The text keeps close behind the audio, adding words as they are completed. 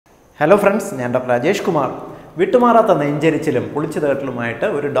Hello friends, ഞാൻ doctor Rajesh Kumar. വിട്ടുമാറാത്ത നെഞ്ചരിച്ചിലും പുളിച്ചുതേട്ടലുമായിട്ട്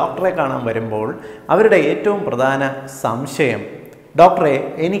ഒരു ഡോക്ടറെ കാണാൻ വരുമ്പോൾ അവരുടെ ഏറ്റവും പ്രധാന സംശയം, ഡോക്ടറെ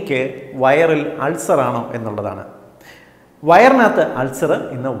എനിക്ക് വയറിൽ അൾസറാണോ എന്നുള്ളതാണ്. വയറിനകത്ത് അൾസർ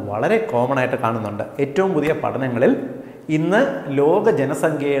ഇന്ന് വളരെ കോമൺ ആയിട്ട് കാണുന്നുണ്ട്. ഏറ്റവും പുതിയ പഠനങ്ങളിൽ ഇന്ന് ലോക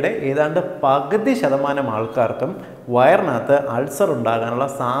ജനസംഖ്യയുടെ ഏതാണ്ട് പകുതി ശതമാനം ആൾക്കാർക്കും വയറിനകത്ത് അൾസർ ഉണ്ടാകാനുള്ള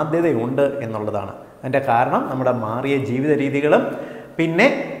സാധ്യതയുണ്ട് എന്നുള്ളതാണ്. അതിൻ്റെ കാരണം നമ്മുടെ മാറിയ ജീവിത രീതികളും പിന്നെ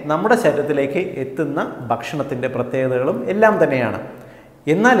നമ്മുടെ ശരീരത്തിലേക്ക് എത്തുന്ന ഭക്ഷണത്തിൻ്റെ പ്രത്യേകതകളും എല്ലാം തന്നെയാണ്.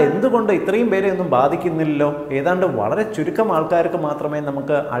 എന്നാൽ എന്തുകൊണ്ട് ഇത്രയും പേരെ ഒന്നും ബാധിക്കുന്നില്ലല്ലോ? ഏതാണ്ട് വളരെ ചുരുക്കം ആൾക്കാർക്ക് മാത്രമേ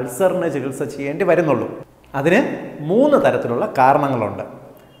നമുക്ക് അൾസറിന് ചികിത്സ ചെയ്യേണ്ടി വരുന്നുള്ളൂ. അതിന് 3 തരത്തിലുള്ള കാരണങ്ങളുണ്ട്.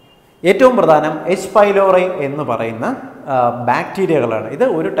 ഏറ്റവും പ്രധാനം എച്ച് പൈലോറി എന്ന് പറയുന്ന ബാക്ടീരിയകളാണ്. ഇത്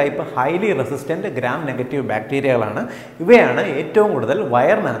ഒരു type highly resistant gram negative ബാക്ടീരിയകളാണ്. ഇവയാണ് ഏറ്റവും കൂടുതൽ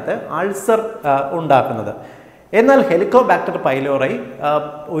വയറിനകത്ത് അൾസർ ഉണ്ടാക്കുന്നത്. എന്നാൽ ഹെലിക്കോബാക്ടർ പൈലോറി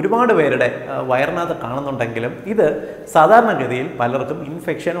ഒരുപാട് പേരുടെ വയറിനകത്ത് കാണുന്നുണ്ടെങ്കിലും ഇത് സാധാരണഗതിയിൽ പലർക്കും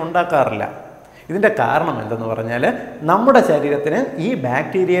ഇൻഫെക്ഷൻ ഉണ്ടാക്കാറില്ല. ഇതിൻ്റെ കാരണം എന്തെന്ന് പറഞ്ഞാൽ, നമ്മുടെ ശരീരത്തിന് ഈ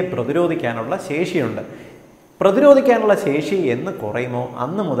ബാക്ടീരിയയെ പ്രതിരോധിക്കാനുള്ള ശേഷിയുണ്ട്. പ്രതിരോധിക്കാനുള്ള ശേഷി എന്ന് കുറയുമോ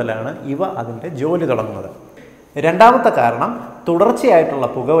അന്ന് മുതലാണ് ഇവ അതിൻ്റെ ജോലി തുടങ്ങുന്നത്. രണ്ടാമത്തെ കാരണം തുടർച്ചയായിട്ടുള്ള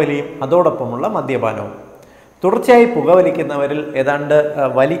പുകവലിയും അതോടൊപ്പമുള്ള മദ്യപാനവും. തുടർച്ചയായി പുകവലിക്കുന്നവരിൽ ഏതാണ്ട്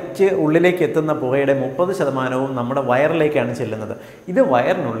വലിച്ച് ഉള്ളിലേക്ക് എത്തുന്ന പുകയുടെ 30% നമ്മുടെ വയറിലേക്കാണ് ചെല്ലുന്നത്. ഇത്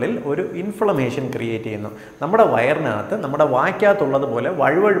വയറിനുള്ളിൽ ഒരു ഇൻഫ്ലമേഷൻ ക്രിയേറ്റ് ചെയ്യുന്നു. നമ്മുടെ വയറിനകത്ത് നമ്മുടെ വായ്ക്കകത്തുള്ളതുപോലെ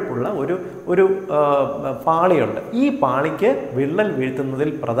വഴുവഴുപ്പുള്ള ഒരു പാളിയുണ്ട്. ഈ പാളിക്ക് വിള്ളൽ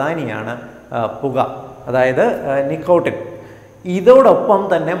വീഴ്ത്തുന്നതിൽ പ്രധാനിയാണ് പുക, അതായത് നിക്കോട്ടിൻ. ഇതോടൊപ്പം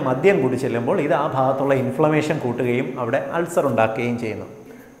തന്നെ മദ്യം കൂടി ചെല്ലുമ്പോൾ ഇത് ആ ഭാഗത്തുള്ള ഇൻഫ്ലമേഷൻ കൂട്ടുകയും അവിടെ അൾസർ ഉണ്ടാക്കുകയും ചെയ്യുന്നു.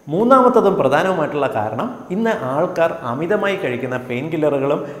 മൂന്നാമത്തതും പ്രധാനവുമായിട്ടുള്ള കാരണം ഇന്ന് ആൾക്കാർ അമിതമായി കഴിക്കുന്ന പെയിൻ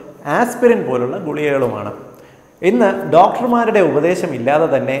കില്ലറുകളും ആസ്പിരിൻ പോലുള്ള ഗുളികകളുമാണ്. ഇന്ന് ഡോക്ടർമാരുടെ ഉപദേശം ഇല്ലാതെ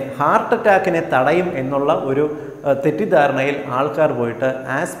തന്നെ ഹാർട്ട് അറ്റാക്കിനെ തടയും എന്നുള്ള ഒരു തെറ്റിദ്ധാരണയിൽ ആൾക്കാർ പോയിട്ട്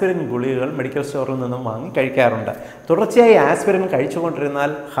ആസ്പിരിൻ ഗുളികകൾ മെഡിക്കൽ സ്റ്റോറിൽ നിന്നും വാങ്ങി കഴിക്കാറുണ്ട്. തുടർച്ചയായി ആസ്പിരിൻ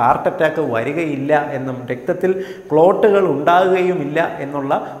കഴിച്ചുകൊണ്ടിരുന്നാൽ ഹാർട്ട് അറ്റാക്ക് വരികയില്ല എന്നും രക്തത്തിൽ ക്ലോട്ടുകൾ ഉണ്ടാകുകയുമില്ല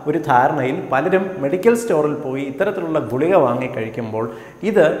എന്നുള്ള ഒരു ധാരണയിൽ പലരും മെഡിക്കൽ സ്റ്റോറിൽ പോയി ഇത്തരത്തിലുള്ള ഗുളിക വാങ്ങി കഴിക്കുമ്പോൾ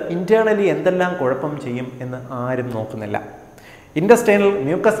ഇത് ഇൻറ്റേർണലി എന്തെല്ലാം കുഴപ്പം ചെയ്യും എന്ന് ആരും നോക്കുന്നില്ല. ഇൻറ്റസ്റ്റൈനൽ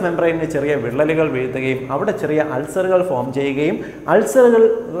മ്യൂക്കസ് മെംബ്രെയിനിന് ചെറിയ വിള്ളലുകൾ വീഴ്ത്തുകയും അവിടെ ചെറിയ അൾസറുകൾ ഫോം ചെയ്യുകയും അൾസറുകൾ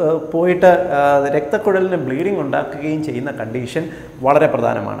പോയിട്ട് രക്തക്കുഴലിന് ബ്ലീഡിംഗ് ഉണ്ടാക്കുകയും ചെയ്യുന്ന കണ്ടീഷൻ വളരെ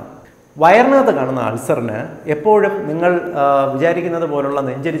പ്രധാനമാണ്. വയറിനകത്ത് കാണുന്ന അൾസറിന് എപ്പോഴും നിങ്ങൾ വിചാരിക്കുന്നത് പോലുള്ള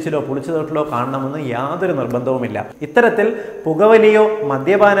നെഞ്ചരിച്ചിലോ പുളിച്ചുതോട്ടിലോ കാണണമെന്ന് യാതൊരു നിർബന്ധവുമില്ല. ഇത്തരത്തിൽ പുകവലിയോ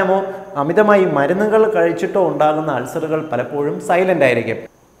മദ്യപാനമോ അമിതമായി മരുന്നുകൾ കഴിച്ചിട്ടോ ഉണ്ടാകുന്ന അൾസറുകൾ പലപ്പോഴും സൈലൻ്റ് ആയിരിക്കും.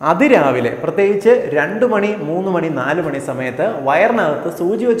 അതിരാവിലെ പ്രത്യേകിച്ച് 2 മണി 3 മണി 4 മണി സമയത്ത് വയറിനകത്ത്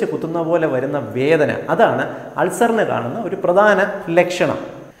സൂചി വെച്ച് കുത്തുന്ന പോലെ വരുന്ന വേദന, അതാണ് അൾസറിന് കാണുന്ന ഒരു പ്രധാന ലക്ഷണം.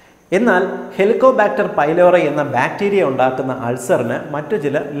 എന്നാൽ ഹെലിക്കോബാക്ടർ പൈലോറി എന്ന ബാക്ടീരിയ ഉണ്ടാക്കുന്ന അൾസറിന് മറ്റു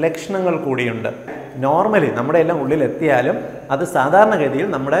ചില ലക്ഷണങ്ങൾ കൂടിയുണ്ട്. നോർമലി നമ്മുടെ എല്ലാം ഉള്ളിലെത്തിയാലും അത് സാധാരണഗതിയിൽ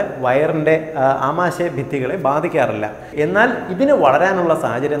നമ്മുടെ വയറിൻ്റെ ആമാശയ ഭിത്തികളെ ബാധിക്കാറില്ല. എന്നാൽ ഇതിന് വളരാനുള്ള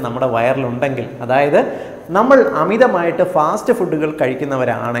സാഹചര്യം നമ്മുടെ വയറിലുണ്ടെങ്കിൽ, അതായത് നമ്മൾ അമിതമായിട്ട് ഫാസ്റ്റ് ഫുഡുകൾ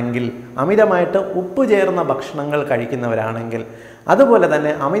കഴിക്കുന്നവരാണെങ്കിൽ, അമിതമായിട്ട് ഉപ്പ് ചേർന്ന ഭക്ഷണങ്ങൾ കഴിക്കുന്നവരാണെങ്കിൽ, അതുപോലെ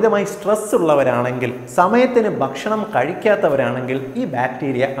തന്നെ അമിതമായി സ്ട്രെസ് ഉള്ളവരാണെങ്കിൽ, സമയത്തിന് ഭക്ഷണം കഴിക്കാത്തവരാണെങ്കിൽ ഈ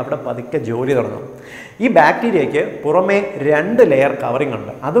ബാക്ടീരിയ അവിടെ പതുക്കെ ജോലി തുടങ്ങും. ഈ ബാക്ടീരിയയ്ക്ക് പുറമേ 2 ലെയർ കവറിംഗ്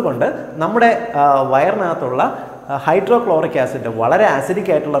ഉണ്ട്. അതുകൊണ്ട് നമ്മുടെ വയറിനകത്തുള്ള ഹൈഡ്രോക്ലോറിക് ആസിഡ് വളരെ ആസിഡിക്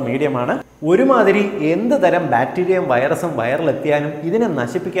ആയിട്ടുള്ള മീഡിയമാണ്. ഒരുമാതിരി എന്ത് തരം ബാക്ടീരിയയും വൈറസും വയറിലെത്തിയാലും ഇതിനെ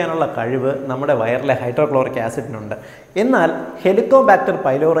നശിപ്പിക്കാനുള്ള കഴിവ് നമ്മുടെ വയറിലെ ഹൈഡ്രോക്ലോറിക് ആസിഡിനുണ്ട്. എന്നാൽ ഹെലിക്കോബാക്ടർ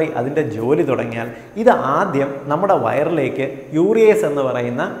പൈലോറി അതിൻ്റെ ജോലി തുടങ്ങിയാൽ ഇത് ആദ്യം നമ്മുടെ വയറിലേക്ക് യൂറിയേസ് എന്ന്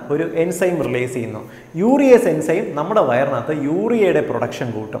പറയുന്ന ഒരു എൻസൈം റിലീസ് ചെയ്യുന്നു. യൂറിയേസ് എൻസൈം നമ്മുടെ വയറിനകത്ത് യൂറിയയുടെ പ്രൊഡക്ഷൻ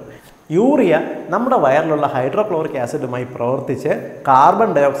കൂട്ടും. യൂറിയ നമ്മുടെ വയറിലുള്ള ഹൈഡ്രോക്ലോറിക് ആസിഡുമായി പ്രവർത്തിച്ച്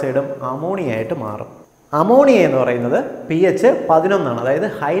കാർബൺ ഡയോക്സൈഡും അമോണിയായിട്ട് മാറും. അമോണിയ എന്ന് പറയുന്നത് pH 11, അതായത്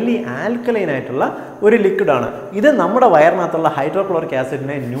ഹൈലി ആൽക്കലൈൻ ആയിട്ടുള്ള ഒരു ലിക്വിഡാണ്. ഇത് നമ്മുടെ വയറിനകത്തുള്ള ഹൈഡ്രോക്ലോറിക്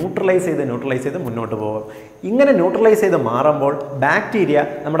ആസിഡിനെ ന്യൂട്രലൈസ് ചെയ്ത് മുന്നോട്ട് പോകും. ഇങ്ങനെ ന്യൂട്രലൈസ് ചെയ്ത് മാറുമ്പോൾ ബാക്ടീരിയ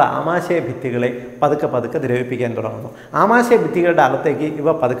നമ്മുടെ ആമാശയ ഭിത്തികളെ പതുക്കെ ദ്രവിപ്പിക്കാൻ തുടങ്ങുന്നു. ആമാശയ ഭിത്തികളുടെ അകത്തേക്ക്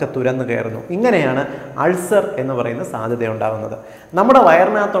ഇവ പതുക്കെ തുരന്നു കയറുന്നു. ഇങ്ങനെയാണ് അൾസർ എന്ന് പറയുന്ന സാധ്യത ഉണ്ടാകുന്നത്. നമ്മുടെ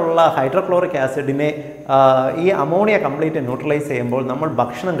വയറിനകത്തുള്ള ഹൈഡ്രോക്ലോറിക് ആസിഡിനെ ഈ അമോണിയ കംപ്ലീറ്റ് ന്യൂട്രലൈസ് ചെയ്യുമ്പോൾ നമ്മൾ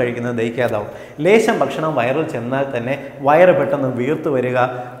ഭക്ഷണം കഴിക്കുന്നത് ദഹിക്കാതാവും. ലേശം ഭക്ഷണം വയറിൽ ചെന്നാൽ തന്നെ വയറ് പെട്ടെന്ന് വീർത്ത് വരിക,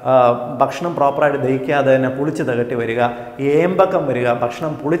 ഭക്ഷണം പ്രോപ്പറായിട്ട് ദഹിക്കാതെ തന്നെ പുളിച്ച് തകട്ടി വരിക, ഏമ്പക്കം വരിക,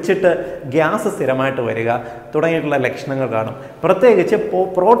 ഭക്ഷണം പുളിച്ചിട്ട് ഗ്യാസ് സ്ഥിരമായിട്ട് വരിക തുടങ്ങിയിട്ടുള്ള ലക്ഷണങ്ങൾ കാണും. പ്രത്യേകിച്ച്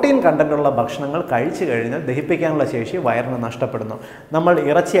പ്രോട്ടീൻ കണ്ടന്റുള്ള ഭക്ഷണങ്ങൾ കഴിച്ചു കഴിഞ്ഞാൽ ദഹിപ്പിക്കാനുള്ള ശേഷി വയറിന് നഷ്ടപ്പെടുന്നു. നമ്മൾ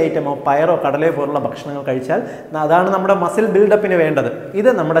ഇറച്ചി ഐറ്റമോ പയറോ കടലയോ പോലുള്ള ഭക്ഷണങ്ങൾ കഴിച്ചാൽ അതാണ് നമ്മുടെ മസിൽ ബിൽഡപ്പിന് വേണ്ടത്. ഇത്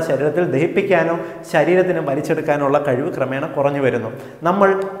നമ്മുടെ ശരീരത്തിൽ ദഹിപ്പിക്കാനോ ശരീരത്തിന് വലിച്ചെടുക്കാനുള്ള കഴിവ് ക്രമേണ കുറഞ്ഞു വരുന്നു. നമ്മൾ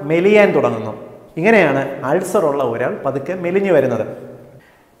മെലിയാൻ തുടങ്ങുന്നു. ഇങ്ങനെയാണ് അൾസർ ഉള്ള ഒരാൾ പതുക്കെ മെലിഞ്ഞു വരുന്നത്.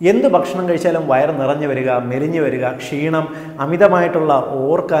 എന്ത് ഭക്ഷണം കഴിച്ചാലും വയറ് നിറഞ്ഞു വരിക, മെലിഞ്ഞു വരിക, ക്ഷീണം, അമിതമായിട്ടുള്ള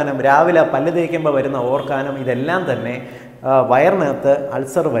ഓർക്കാനം, രാവിലെ പല്ല് തേക്കുമ്പോൾ വരുന്ന ഓർക്കാനം, ഇതെല്ലാം തന്നെ വയറിനകത്ത്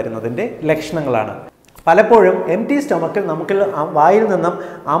അൾസർ വരുന്നതിൻ്റെ ലക്ഷണങ്ങളാണ്. പലപ്പോഴും എംപ്റ്റി സ്റ്റൊമക്കിൽ നമുക്ക് വായിൽ നിന്നും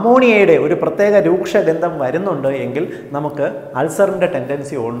അമോണിയയുടെ ഒരു പ്രത്യേക രൂക്ഷഗന്ധം വരുന്നുണ്ട് എങ്കിൽ നമുക്ക് അൾസറിൻ്റെ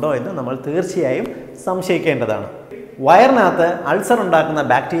ടെൻഡൻസി ഉണ്ടോ എന്ന് നമ്മൾ തീർച്ചയായും സംശയിക്കേണ്ടതാണ്. വയറിനകത്ത് അൾസർ ഉണ്ടാക്കുന്ന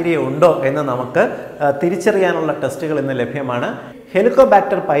ബാക്ടീരിയ ഉണ്ടോ എന്ന് നമുക്ക് തിരിച്ചറിയാനുള്ള ടെസ്റ്റുകൾ ഇന്ന് ലഭ്യമാണ്.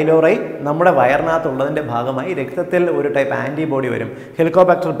 ഹെലിക്കോബാക്ടർ പൈലോറി നമ്മുടെ വയറിനകത്തുള്ളതിൻ്റെ ഭാഗമായി രക്തത്തിൽ ഒരു ടൈപ്പ് ആൻറ്റിബോഡി വരും.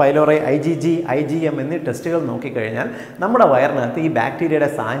 ഹെലിക്കോബാക്ടർ പൈലോറി IgG, IgM എന്നീ ടെസ്റ്റുകൾ നോക്കിക്കഴിഞ്ഞാൽ നമ്മുടെ വയറിനകത്ത് ഈ ബാക്ടീരിയയുടെ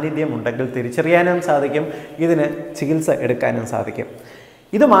സാന്നിധ്യം ഉണ്ടെങ്കിൽ തിരിച്ചറിയാനും സാധിക്കും, ഇതിന് ചികിത്സ എടുക്കാനും സാധിക്കും.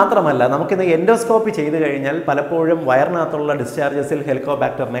 ഇത് മാത്രമല്ല, നമുക്കിന്ന് എൻഡോസ്കോപ്പി ചെയ്തു കഴിഞ്ഞാൽ പലപ്പോഴും വയറിനകത്തുള്ള ഡിസ്ചാർജസിൽ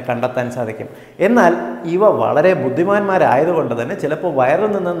ഹെലിക്കോബാക്ടറിനെ കണ്ടെത്താൻ സാധിക്കും. എന്നാൽ ഇവ വളരെ ബുദ്ധിമാന്മാരായതുകൊണ്ട് തന്നെ ചിലപ്പോൾ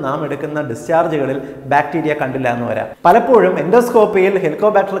വയറിൽ നിന്ന് നാം എടുക്കുന്ന ഡിസ്ചാർജുകളിൽ ബാക്ടീരിയ കണ്ടില്ല എന്ന് വരാം. പലപ്പോഴും എൻഡോസ്കോപ്പിയിൽ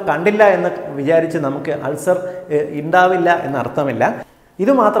ഹെലിക്കോബാക്ടർ കണ്ടില്ല എന്ന് വിചാരിച്ച് നമുക്ക് അൾസർ ഉണ്ടാവില്ല എന്നർത്ഥമില്ല.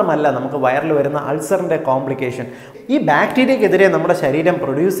 ഇതുമാത്രമല്ല, നമുക്ക് വയറിൽ വരുന്ന അൾസറിൻ്റെ കോംപ്ലിക്കേഷൻ, ഈ ബാക്ടീരിയക്കെതിരെ നമ്മുടെ ശരീരം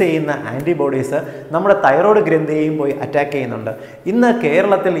പ്രൊഡ്യൂസ് ചെയ്യുന്ന ആൻറ്റിബോഡീസ് നമ്മുടെ തൈറോയ്ഡ് ഗ്രന്ഥിയെയും പോയി അറ്റാക്ക് ചെയ്യുന്നുണ്ട്. ഇന്ന്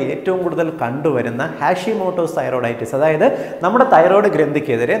കേരളത്തിൽ ഏറ്റവും കൂടുതൽ കണ്ടുവരുന്ന ഹാഷിമോട്ടോസ് തൈറോയിഡൈറ്റിസ്, അതായത് നമ്മുടെ തൈറോയ്ഡ്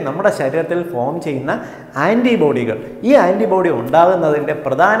ഗ്രന്ഥിക്കെതിരെ നമ്മുടെ ശരീരത്തിൽ ഫോം ചെയ്യുന്ന ആൻറ്റിബോഡികൾ, ഈ ആൻറ്റിബോഡി ഉണ്ടാകുന്നതിൻ്റെ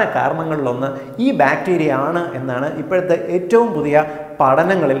പ്രധാന കാരണങ്ങളിലൊന്ന് ഈ ബാക്ടീരിയ ആണ് എന്നാണ് ഇപ്പോഴത്തെ ഏറ്റവും പുതിയ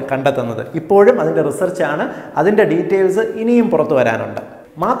പഠനങ്ങളിൽ കണ്ടെത്തുന്നത്. ഇപ്പോഴും അതിൻ്റെ റിസർച്ചാണ്, അതിൻ്റെ ഡീറ്റെയിൽസ് ഇനിയും പുറത്തു വരാനുണ്ട്.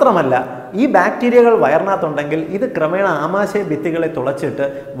 മാത്രമല്ല, ഈ ബാക്ടീരിയകൾ വയറിനകത്തുണ്ടെങ്കിൽ ഇത് ക്രമേണ ആമാശയ ഭിത്തികളെ തുളച്ചിട്ട്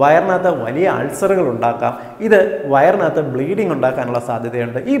വയറിനകത്ത് വലിയ അൾസറുകൾ ഉണ്ടാക്കാം. ഇത് വയറിനകത്ത് ബ്ലീഡിംഗ് ഉണ്ടാക്കാനുള്ള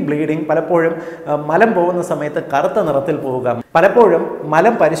സാധ്യതയുണ്ട്. ഈ ബ്ലീഡിംഗ് പലപ്പോഴും മലം പോകുന്ന സമയത്ത് കറുത്ത നിറത്തിൽ പോവുക. പലപ്പോഴും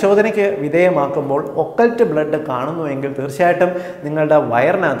മലം പരിശോധനയ്ക്ക് വിധേയമാക്കുമ്പോൾ ഒക്കൽറ്റ് ബ്ലഡ് കാണുന്നുവെങ്കിൽ തീർച്ചയായിട്ടും നിങ്ങളുടെ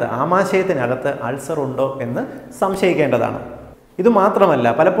വയറിനകത്ത് ആമാശയത്തിനകത്ത് അൾസർ ഉണ്ടോ എന്ന് സംശയിക്കേണ്ടതാണ്. ഇതുമാത്രമല്ല,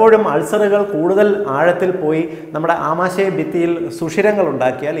 പലപ്പോഴും അൾസറുകൾ കൂടുതൽ ആഴത്തിൽ പോയി നമ്മുടെ ആമാശയ ഭിത്തിയിൽ സുഷിരങ്ങൾ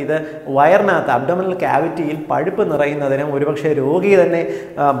ഉണ്ടാക്കിയാൽ ഇത് വയറിനകത്ത് അബ്ഡോമിനൽ ക്യാവിറ്റിയിൽ പഴുപ്പ് നിറയുന്നതിനും ഒരുപക്ഷെ രോഗി തന്നെ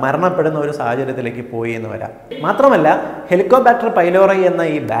മരണപ്പെടുന്ന ഒരു സാഹചര്യത്തിലേക്ക് പോയി എന്ന് വരാം. മാത്രമല്ല, ഹെലിക്കോബാക്ടർ പൈലോറി എന്ന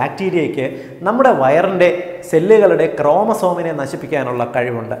ഈ ബാക്ടീരിയയ്ക്ക് നമ്മുടെ വയറിൻ്റെ സെല്ലുകളുടെ ക്രോമസോമിനെ നശിപ്പിക്കാനുള്ള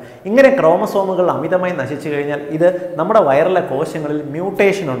കഴിവുണ്ട്. ഇങ്ങനെ ക്രോമസോമുകൾ അമിതമായി നശിച്ചു കഴിഞ്ഞാൽ ഇത് നമ്മുടെ വയറിലെ കോശങ്ങളിൽ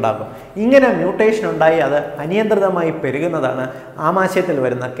മ്യൂട്ടേഷൻ ഉണ്ടാകും. ഇങ്ങനെ മ്യൂട്ടേഷൻ ഉണ്ടായി അത് അനിയന്ത്രിതമായി പെരുകുന്നതാണ് ആമാശയത്തിൽ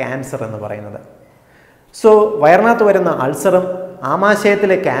വരുന്ന ക്യാൻസർ എന്ന് പറയുന്നത്. സോ വയറിനകത്ത് വരുന്ന അൾസറും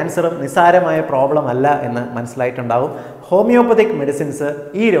ആമാശയത്തിലെ ക്യാൻസറും നിസ്സാരമായ പ്രോബ്ലം അല്ല എന്ന് മനസ്സിലായിട്ടുണ്ടാവും. ഹോമിയോപ്പതിക് മെഡിസിൻസ്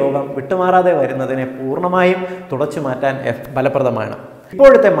ഈ രോഗം വിട്ടുമാറാതെ വരുന്നതിനെ പൂർണ്ണമായും തുടച്ചു മാറ്റാൻ ഫലപ്രദമാണ്.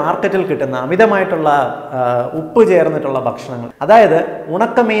 ഇപ്പോഴത്തെ മാർക്കറ്റിൽ കിട്ടുന്ന അമിതമായിട്ടുള്ള ഉപ്പ് ചേർന്നിട്ടുള്ള ഭക്ഷണങ്ങൾ, അതായത്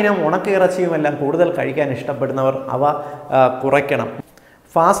ഉണക്കമീനും ഉണക്കയിറച്ചിയും എല്ലാം കൂടുതൽ കഴിക്കാൻ ഇഷ്ടപ്പെടുന്നവർ അവ കുറയ്ക്കണം.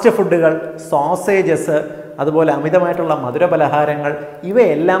 ഫാസ്റ്റ് ഫുഡുകൾ, സോസേജസ്, അതുപോലെ അമിതമായിട്ടുള്ള മധുരപലഹാരങ്ങൾ,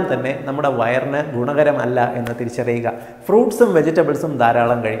 ഇവയെല്ലാം തന്നെ നമ്മുടെ വയറിന് ഗുണകരമല്ല എന്ന് തിരിച്ചറിയുക. ഫ്രൂട്ട്സും വെജിറ്റബിൾസും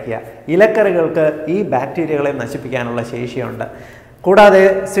ധാരാളം കഴിക്കുക. ഇലക്കറികൾക്ക് ഈ ബാക്ടീരിയകളെ നശിപ്പിക്കാനുള്ള ശേഷിയുണ്ട്. കൂടാതെ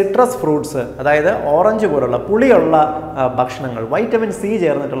സിട്രസ് ഫ്രൂട്ട്സ്, അതായത് ഓറഞ്ച് പോലുള്ള പുളിയുള്ള ഭക്ഷണങ്ങൾ, വൈറ്റമിൻ സി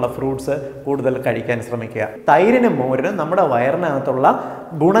ചേർന്നിട്ടുള്ള ഫ്രൂട്ട്സ് കൂടുതൽ കഴിക്കാൻ ശ്രമിക്കുക. തൈരിനും മോരിനും നമ്മുടെ വയറിനകത്തുള്ള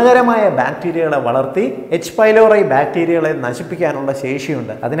ഗുണകരമായ ബാക്ടീരിയകളെ വളർത്തി എച്ച് പൈലോറി ബാക്ടീരിയകളെ നശിപ്പിക്കാനുള്ള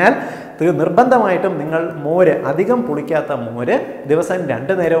ശേഷിയുണ്ട്. അതിനാൽ നിർബന്ധമായിട്ടും നിങ്ങൾ മോര്, അധികം പുളിക്കാത്ത മോര് ദിവസം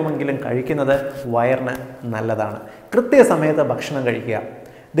 2 നേരവുമെങ്കിലും കഴിക്കുന്നത് വയറിന് നല്ലതാണ്. കൃത്യസമയത്ത് ഭക്ഷണം കഴിക്കുക.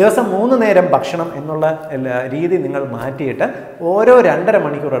 ദിവസം 3 നേരം ഭക്ഷണം എന്നുള്ള രീതി നിങ്ങൾ മാറ്റിയിട്ട് ഓരോ 2.5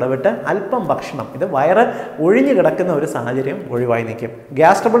 മണിക്കൂർ ഇടവിട്ട് അല്പം ഭക്ഷണം, ഇത് വയറ് ഒഴിഞ്ഞു കിടക്കുന്ന ഒരു സാഹചര്യം ഒഴിവായി നിൽക്കും.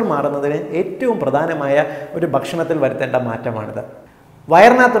 ഗ്യാസ് ട്രബിൾ മാറുന്നതിന് ഏറ്റവും പ്രധാനമായ ഒരു ഭക്ഷണത്തിൽ വരുത്തേണ്ട മാറ്റമാണിത്.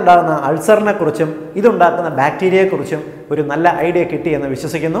 വയറിനകത്തുണ്ടാകുന്ന അൾസറിനെ കുറിച്ചും ഇതുണ്ടാക്കുന്ന ബാക്ടീരിയയെക്കുറിച്ചും ഒരു നല്ല ഐഡിയ കിട്ടി എന്ന്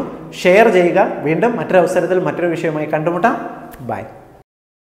വിശ്വസിക്കുന്നു. ഷെയർ ചെയ്യുക. വീണ്ടും മറ്റൊരു അവസരത്തിൽ മറ്റൊരു വിഷയവുമായി കണ്ടുമുട്ടാം. ബൈ.